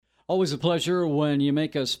Always a pleasure when you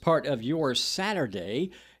make us part of your Saturday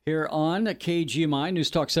here on KGMI, News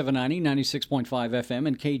Talk 790, 96.5 FM,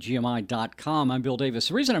 and KGMI.com. I'm Bill Davis.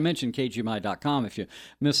 The reason I mentioned KGMI.com, if you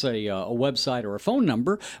miss a website or a phone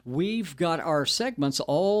number, we've got our segments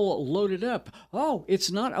all loaded up. Oh, it's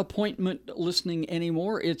not appointment listening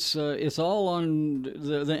anymore. It's all on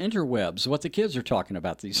the interwebs, what the kids are talking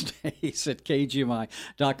about these days at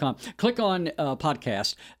KGMI.com. Click on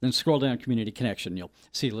podcast, then scroll down Community Connection. You'll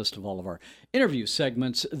see a list of all of our interview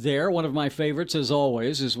segments there. One of my favorites, as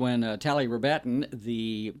always, is when Tally Rabatin,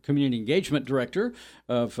 the Community Engagement Director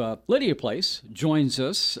of Lydia Place, joins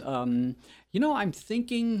us. I'm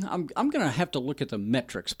thinking, I'm going to have to look at the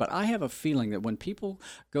metrics, but I have a feeling that when people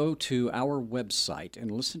go to our website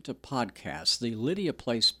and listen to podcasts, the Lydia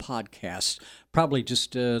Place podcast, probably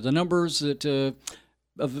just the numbers that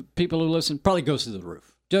of people who listen probably goes through the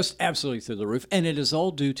roof. Just absolutely through the roof. And it is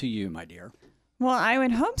all due to you, my dear. Well, I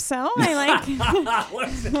would hope so.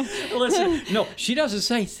 Listen, no, she doesn't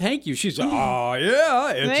say thank you. She's like, oh,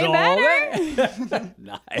 yeah, it's Way all better.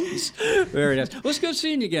 Nice. Very nice. Well, it's good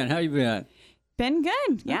seeing you again. How you been? Been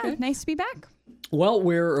good. Yeah, Okay. Nice to be back. Well,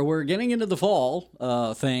 we're getting into the fall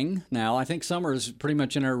thing now. I think summer is pretty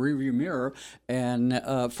much in our rearview mirror. And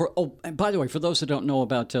and by the way, for those that don't know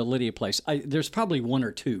about Lydia Place, there's probably one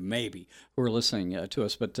or two maybe who are listening to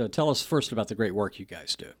us. But tell us first about the great work you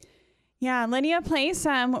guys do. Yeah, Lydia Place,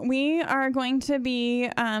 we are going to be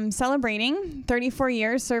celebrating 34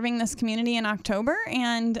 years serving this community in October,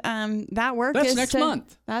 and that work That's is next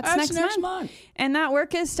month. That's next month. And that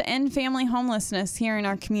work is to end family homelessness here in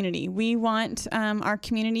our community. We want our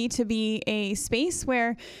community to be a space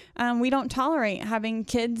where we don't tolerate having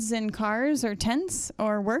kids in cars or tents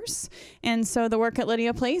or worse. And so the work at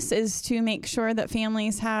Lydia Place is to make sure that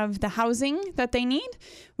families have the housing that they need.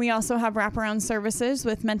 We also have wraparound services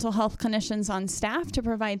with mental health clinicians on staff to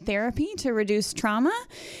provide therapy to reduce trauma,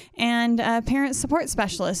 and parent support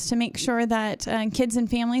specialists to make sure that kids and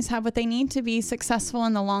families have what they need to be successful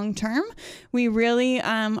in the long term. We really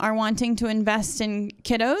are wanting to invest in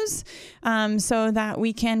kiddos so that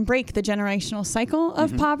we can break the generational cycle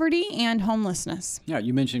of poverty and homelessness. Yeah,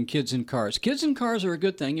 you mentioned kids in cars. Kids in cars are a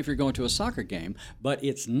good thing if you're going to a soccer game, but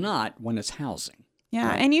it's not when it's housing. Yeah,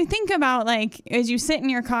 Right. And you think about, like, as you sit in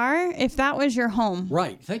your car, if that was your home.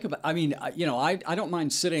 Right. Think about, I don't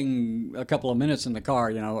mind sitting a couple of minutes in the car,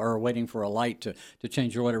 or waiting for a light to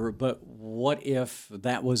change or whatever, but what if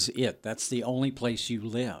that was it? That's the only place you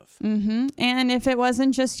live. Mm-hmm. And if it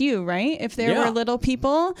wasn't just you, right? If there were little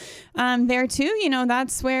people there too,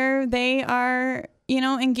 that's where they are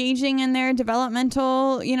engaging in their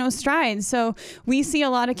developmental, strides. So we see a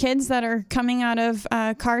lot of kids that are coming out of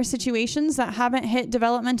car situations that haven't hit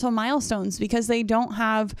developmental milestones because they don't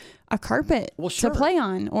have a carpet to play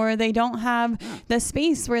on, or they don't have the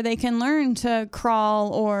space where they can learn to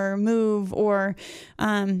crawl or move or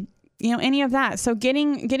any of that. So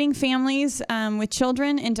getting families with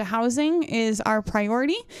children into housing is our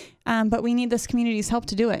priority, but we need this community's help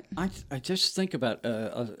to do it. I just think about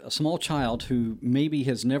a small child who maybe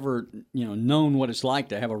has never known what it's like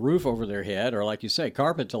to have a roof over their head, or like you say,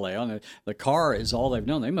 carpet to lay on. The car is all they've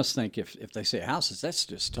known. They must think if they say houses, that's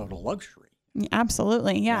just total luxury.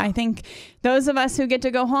 Absolutely. Yeah. I think those of us who get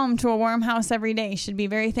to go home to a warm house every day should be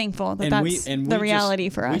very thankful that that's the reality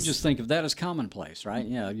for us. We just think of that as commonplace, right?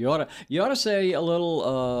 Yeah. You ought to say a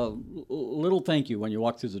little thank you when you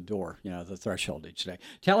walk through the door, the threshold each day.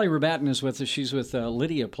 Tally Rabatin is with us. She's with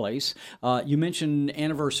Lydia Place. You mentioned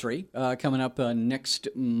anniversary coming up next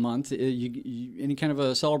month. Any kind of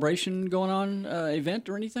a celebration going on, event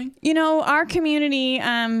or anything? Our community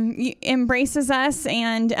embraces us,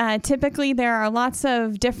 and typically there are lots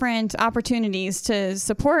of different opportunities to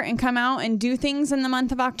support and come out and do things in the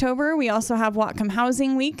month of October. We also have Whatcom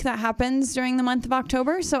Housing Week that happens during the month of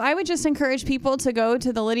October. So I would just encourage people to go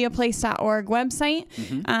to the lydiaplace.org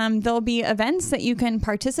website. There'll be events that you can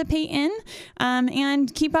participate in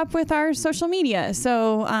and keep up with our social media.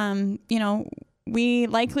 So, we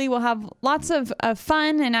likely will have lots of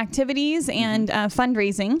fun and activities and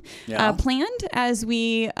fundraising planned as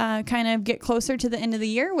we kind of get closer to the end of the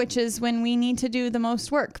year, which is when we need to do the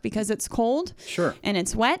most work because it's cold and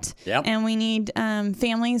it's wet. And we need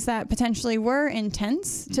families that potentially were in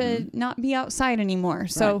tents to not be outside anymore.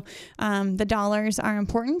 So the dollars are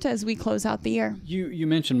important as we close out the year. You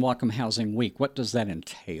mentioned Whatcom Housing Week. What does that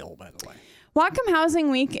entail, by the way? Whatcom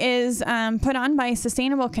Housing Week is put on by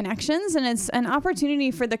Sustainable Connections, and it's an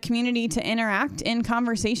opportunity for the community to interact in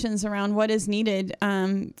conversations around what is needed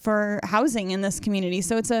for housing in this community.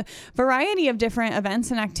 So it's a variety of different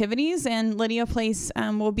events and activities, and Lydia Place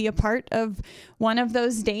will be a part of one of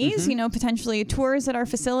those days, potentially tours at our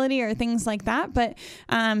facility or things like that. But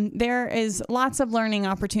there is lots of learning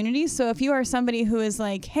opportunities. So if you are somebody who is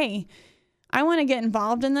like, hey, I want to get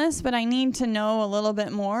involved in this, but I need to know a little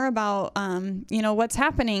bit more about, what's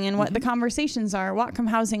happening and what the conversations are. Whatcom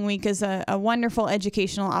Housing Week is a wonderful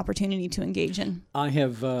educational opportunity to engage in. I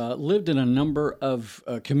have lived in a number of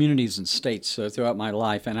communities and states throughout my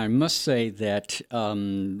life, and I must say that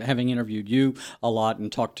having interviewed you a lot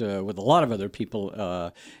and talked with a lot of other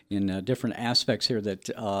people in different aspects here, that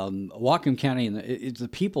Whatcom County and the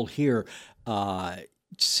people here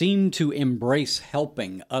seem to embrace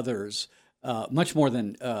helping others much more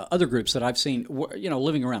than other groups that I've seen,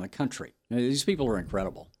 living around the country. These people are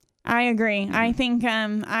incredible. I agree. I think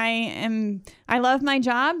I love my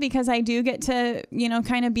job because I do get to,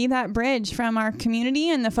 kind of be that bridge from our community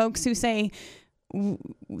and the folks who say,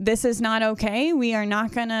 this is not okay. We are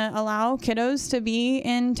not going to allow kiddos to be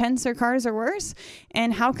in tents or cars or worse.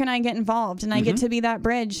 And how can I get involved? And I get to be that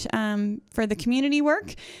bridge for the community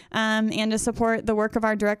work and to support the work of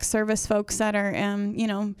our direct service folks that are,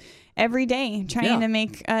 every day trying to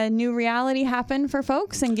make a new reality happen for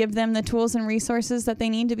folks and give them the tools and resources that they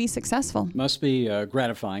need to be successful. Must be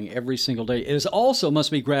gratifying every single day. It also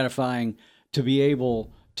must be gratifying to be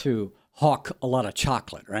able to hawk a lot of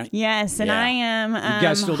chocolate, right? Yes, and I am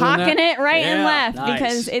hawking it right and left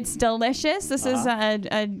because it's delicious. This is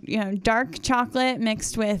a dark chocolate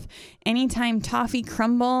mixed with anytime toffee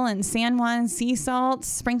crumble and San Juan sea salt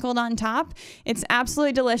sprinkled on top. It's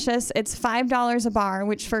absolutely delicious. It's $5 a bar,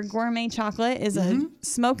 which for gourmet chocolate is a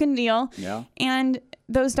smoking deal. Yeah. And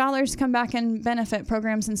those dollars come back and benefit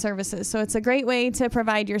programs and services. So it's a great way to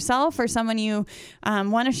provide yourself or someone you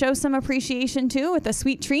want to show some appreciation to with a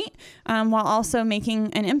sweet treat while also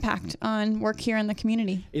making an impact on work here in the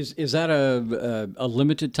community. Is that a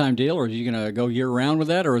limited time deal, or are you going to go year round with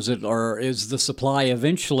that, or is the supply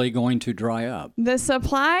eventually going to dry up? The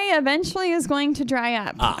supply eventually is going to dry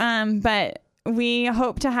up, but we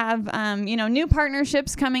hope to have, new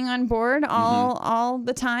partnerships coming on board all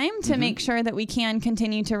the time to make sure that we can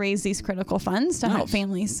continue to raise these critical funds to help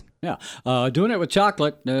families. Yeah, doing it with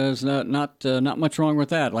chocolate, there's not much wrong with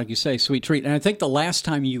that. Like you say, sweet treat. And I think the last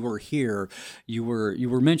time you were here, you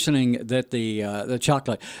were mentioning that the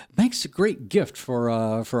chocolate makes a great gift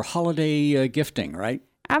for holiday gifting, right?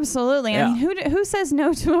 Absolutely. Yeah. I mean, who says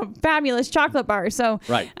no to a fabulous chocolate bar? So,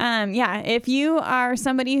 if you are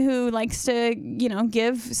somebody who likes to,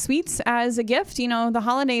 give sweets as a gift, the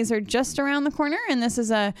holidays are just around the corner, and this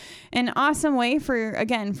is an awesome way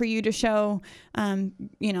for you to show,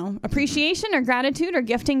 appreciation or gratitude or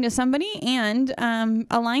gifting to somebody and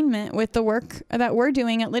alignment with the work that we're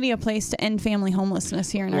doing at Lydia Place to end family homelessness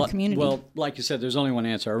here in our community. Well, like you said, there's only one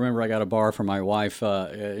answer. I remember I got a bar for my wife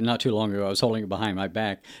not too long ago. I was holding it behind my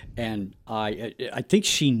back. And I think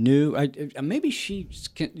she knew. Maybe she's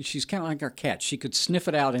kind of like our cat. She could sniff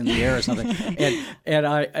it out in the air or something. and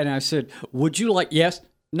I said, "Would you like yes?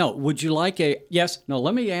 No. Would you like a yes? No.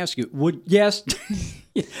 Let me ask you. Would yes?"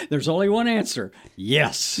 There's only one answer.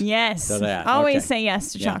 Yes. Yes. To that. Always say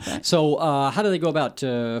yes to chocolate. So how do they go about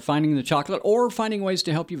finding the chocolate or finding ways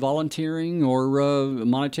to help you volunteering or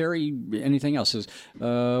monetary, anything else? Is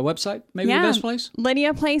website maybe the best place?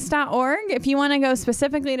 LydiaPlace.org. If you want to go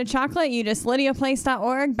specifically to chocolate, you just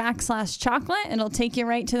LydiaPlace.org/chocolate. It'll take you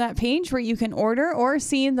right to that page where you can order or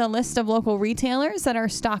see the list of local retailers that are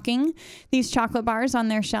stocking these chocolate bars on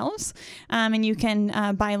their shelves. And you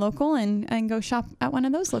can buy local and go shop at one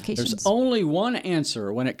of those locations. There's only one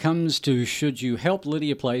answer when it comes to should you help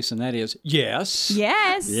Lydia Place, and that is yes.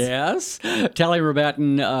 Yes. Yes. Tally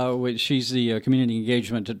Rabatten, she's the community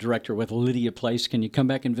engagement director with Lydia Place. Can you come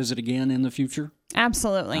back and visit again in the future?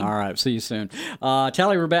 Absolutely. All right. See you soon.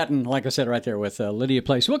 Tally Rabatten, like I said, right there with Lydia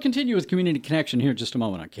Place. We'll continue with Community Connection here in just a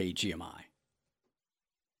moment on KGMI.